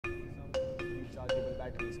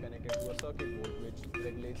battery is connected to a circuit board which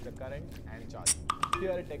regulates the current and charge.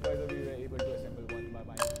 Here at TechWiser, we were able to assemble one by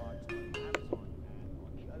buying parts on Amazon, and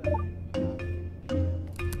on the other hand,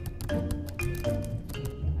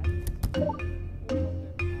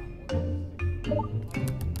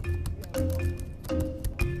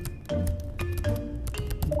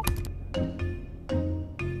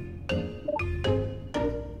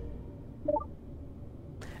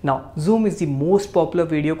 Now, Zoom is the most popular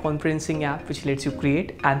video conferencing app which lets you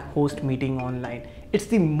create and host meeting online. It's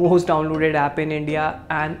the most downloaded app in India,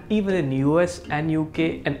 and even in US and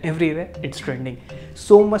UK and everywhere it's trending.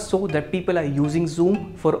 So much so that people are using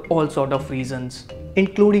Zoom for all sort of reasons,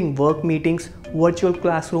 including work meetings, virtual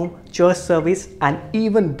classroom, church service, and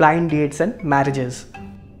even blind dates and marriages.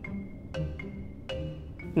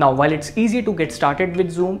 Now, while it's easy to get started with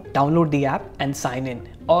Zoom, download the app and sign in,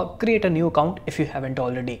 or create a new account if you haven't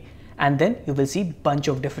already. And then you will see bunch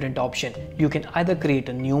of different options. You can either create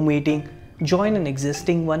a new meeting, join an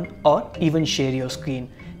existing one, or even share your screen.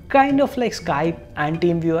 Kind of like Skype and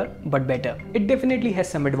TeamViewer, but better. It definitely has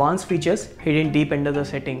some advanced features hidden deep under the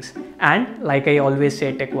settings. And like I always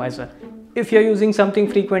say at TechWiser, if you're using something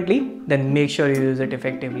frequently, then make sure you use it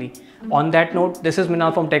effectively. On that note, this is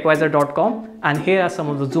Minal from TechWiser.com, and here are some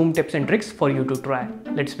of the Zoom tips and tricks for you to try.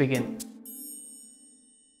 Let's begin.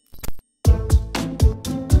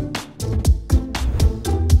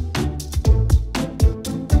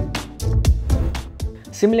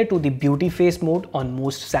 Similar to the beauty face mode on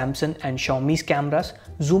most Samsung and Xiaomi's cameras,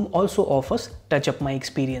 Zoom also offers touch-up my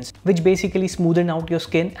experience, which basically smoothens out your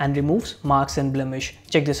skin and removes marks and blemish.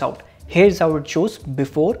 Check this out. Here's how it shows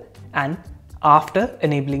before and after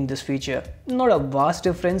enabling this feature. Not a vast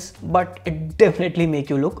difference, but it definitely makes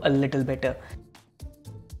you look a little better.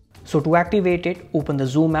 So to activate it, open the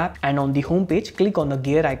Zoom app and on the home page, click on the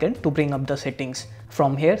gear icon to bring up the settings.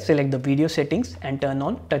 From here, select the video settings and turn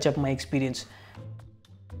on Touch Up My Experience.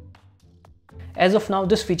 As of now,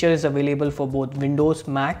 this feature is available for both Windows,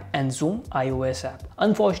 Mac and Zoom iOS app.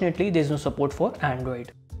 Unfortunately, there is no support for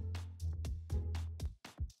Android.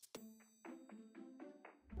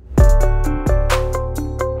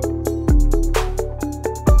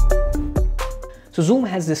 So Zoom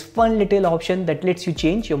has this fun little option that lets you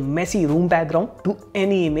change your messy room background to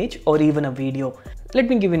any image or even a video. Let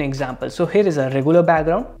me give you an example. So here is a regular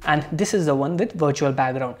background and this is the one with virtual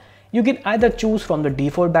background. You can either choose from the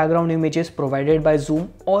default background images provided by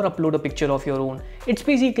Zoom or upload a picture of your own. It's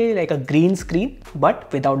basically like a green screen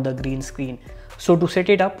but without the green screen. So to set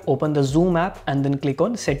it up, open the Zoom app and then click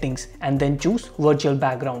on settings and then choose virtual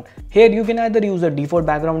background. Here you can either use the default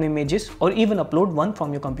background images or even upload one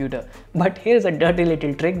from your computer. But here's a dirty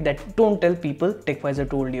little trick that don't tell people TechWiser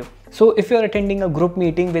told you. So if you're attending a group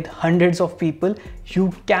meeting with hundreds of people,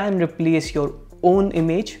 you can replace your own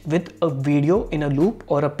image with a video in a loop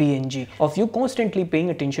or a PNG of you constantly paying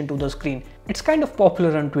attention to the screen. It's kind of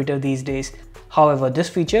popular on Twitter these days. However, this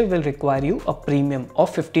feature will require you a premium of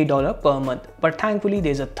 $50 per month, but thankfully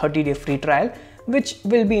there's a 30-day free trial which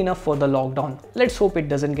will be enough for the lockdown. Let's hope it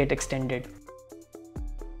doesn't get extended.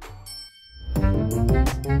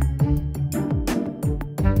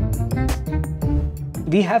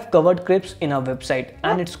 We have covered clips in our website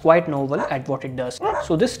and it's quite novel at what it does.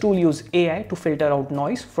 So this tool uses AI to filter out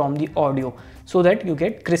noise from the audio so that you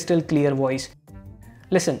get crystal clear voice.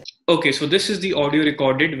 Listen. Okay, so this is the audio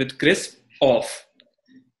recorded with crisp off.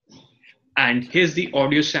 And here's the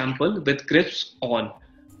audio sample with crisp on.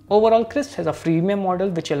 Overall, Crisp has a freemium model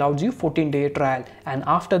which allows you 14-day trial, and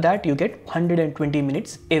after that you get 120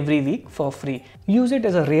 minutes every week for free. Use it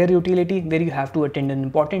as a rare utility where you have to attend an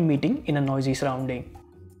important meeting in a noisy surrounding.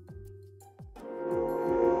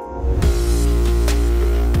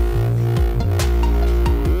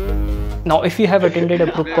 Now, if you have attended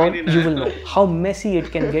a group call, you will know how messy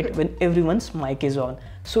it can get when everyone's mic is on.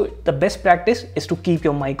 So the best practice is to keep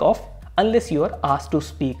your mic off unless you are asked to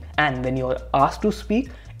speak. And when you are asked to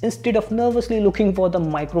speak, instead of nervously looking for the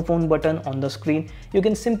microphone button on the screen, you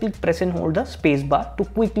can simply press and hold the space bar to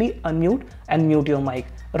quickly unmute and mute your mic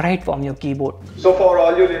right from your keyboard. So for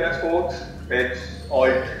all you Linux folks, it's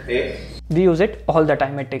Alt-A. We use it all the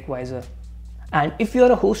time at TechWiser. And if you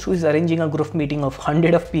are a host who is arranging a group meeting of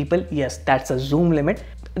 100 of people, yes, that's a Zoom limit,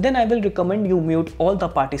 then I will recommend you mute all the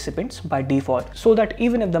participants by default so that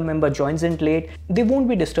even if the member joins in late, they won't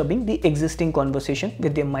be disturbing the existing conversation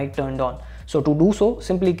with their mic turned on. So to do so,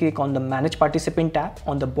 simply click on the Manage Participant tab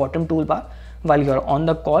on the bottom toolbar while you are on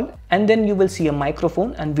the call, and then you will see a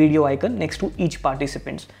microphone and video icon next to each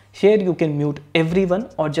participant. Here you can mute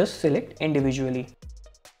everyone or just select individually.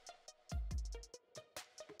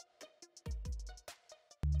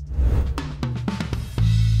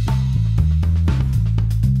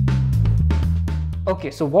 Okay,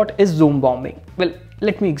 so what is Zoom bombing? Well,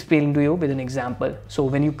 let me explain to you with an example. So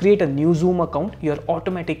when you create a new Zoom account, you're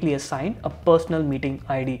automatically assigned a personal meeting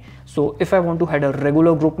ID. So if I want to have a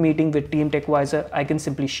regular group meeting with Team TechWiser, I can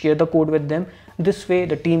simply share the code with them. This way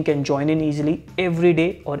the team can join in easily every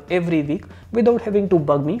day or every week without having to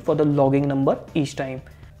bug me for the login number each time.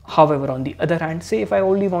 However, on the other hand, say if I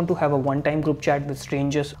only want to have a one-time group chat with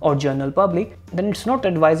strangers or general public, then it's not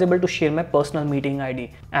advisable to share my personal meeting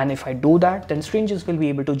ID. And if I do that, then strangers will be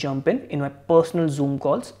able to jump in my personal Zoom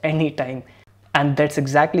calls anytime. And that's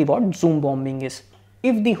exactly what Zoom bombing is.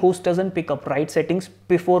 If the host doesn't pick up right settings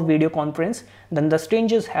before video conference, then the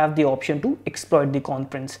strangers have the option to exploit the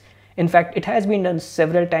conference. In fact, it has been done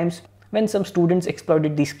several times when some students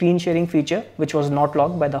exploited the screen sharing feature, which was not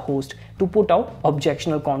logged by the host, to put out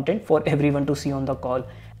objectionable content for everyone to see on the call.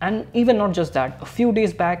 And even not just that, a few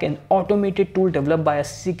days back, an automated tool developed by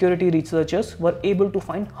security researchers were able to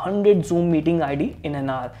find 100 Zoom meeting ID in an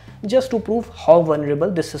hour, just to prove how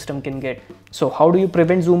vulnerable this system can get. So how do you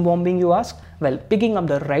prevent Zoom bombing, you ask? Well, picking up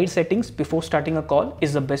the right settings before starting a call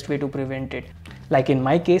is the best way to prevent it. Like in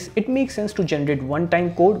my case, it makes sense to generate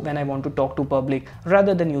one-time code when I want to talk to public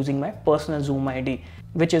rather than using my personal Zoom ID,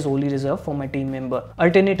 which is only reserved for my team member.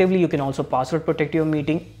 Alternatively, you can also password protect your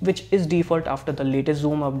meeting, which is default after the latest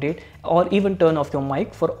Zoom update, or even turn off your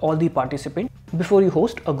mic for all the participants before you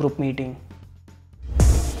host a group meeting.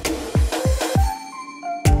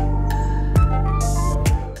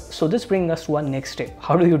 So this brings us to our next step.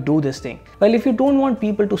 How do you do this thing? Well, if you don't want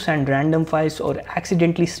people to send random files or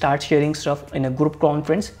accidentally start sharing stuff in a group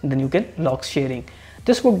conference, then you can lock sharing.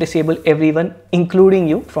 This would disable everyone, including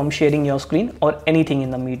you, from sharing your screen or anything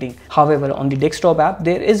in the meeting. However, on the desktop app,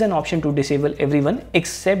 there is an option to disable everyone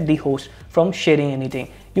except the host from sharing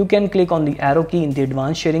anything. You can click on the arrow key in the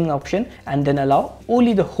advanced sharing option and then allow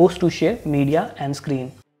only the host to share media and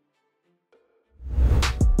screen.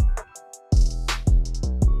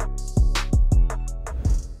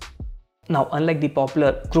 Now, unlike the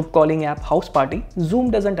popular group calling app House Party,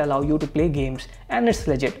 Zoom doesn't allow you to play games, and it's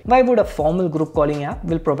legit. Why would a formal group calling app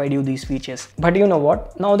will provide you these features? But you know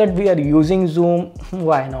what? Now that we are using Zoom,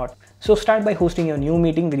 why not? So start by hosting your new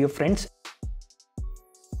meeting with your friends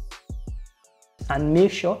and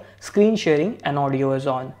make sure screen sharing and audio is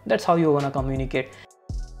on. That's how you're gonna communicate.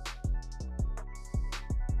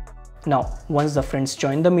 Now, once the friends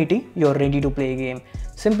join the meeting, you're ready to play a game.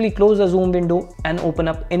 Simply close the Zoom window and open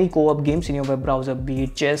up any co-op games in your web browser, be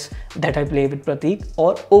it chess that I play with Pratik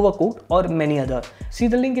or Overcooked or many other. See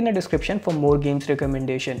the link in the description for more games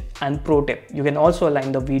recommendation. And pro tip, you can also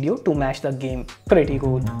align the video to match the game. Pretty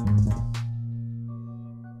cool.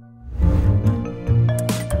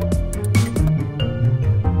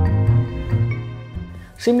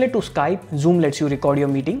 Similar to Skype, Zoom lets you record your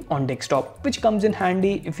meeting on desktop, which comes in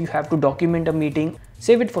handy if you have to document a meeting,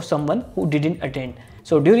 save it for someone who didn't attend.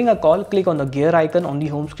 So during a call, click on the gear icon on the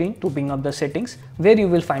home screen to bring up the settings, where you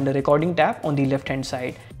will find the recording tab on the left hand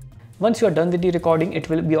side. Once you are done with the recording, it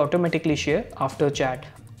will be automatically shared after chat,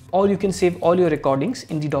 or you can save all your recordings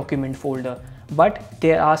in the document folder. But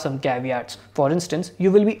there are some caveats. For instance,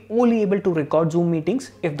 you will be only able to record Zoom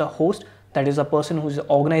meetings if the host, that is the person who is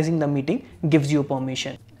organizing the meeting, gives you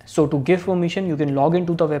permission. So to give permission, you can log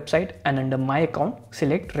into the website and under My Account,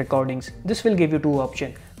 select Recordings. This will give you two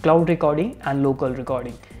options, cloud recording and local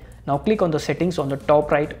recording. Now click on the settings on the top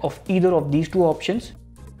right of either of these two options,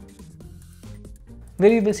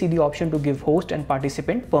 where you will see the option to give host and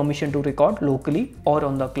participant permission to record locally or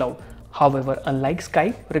on the cloud. However, unlike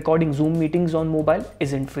Skype, recording Zoom meetings on mobile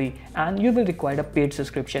isn't free and you will require a paid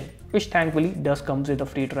subscription, which thankfully does comes with a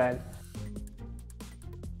free trial.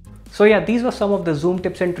 So yeah, these were some of the Zoom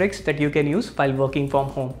tips and tricks that you can use while working from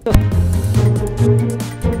home.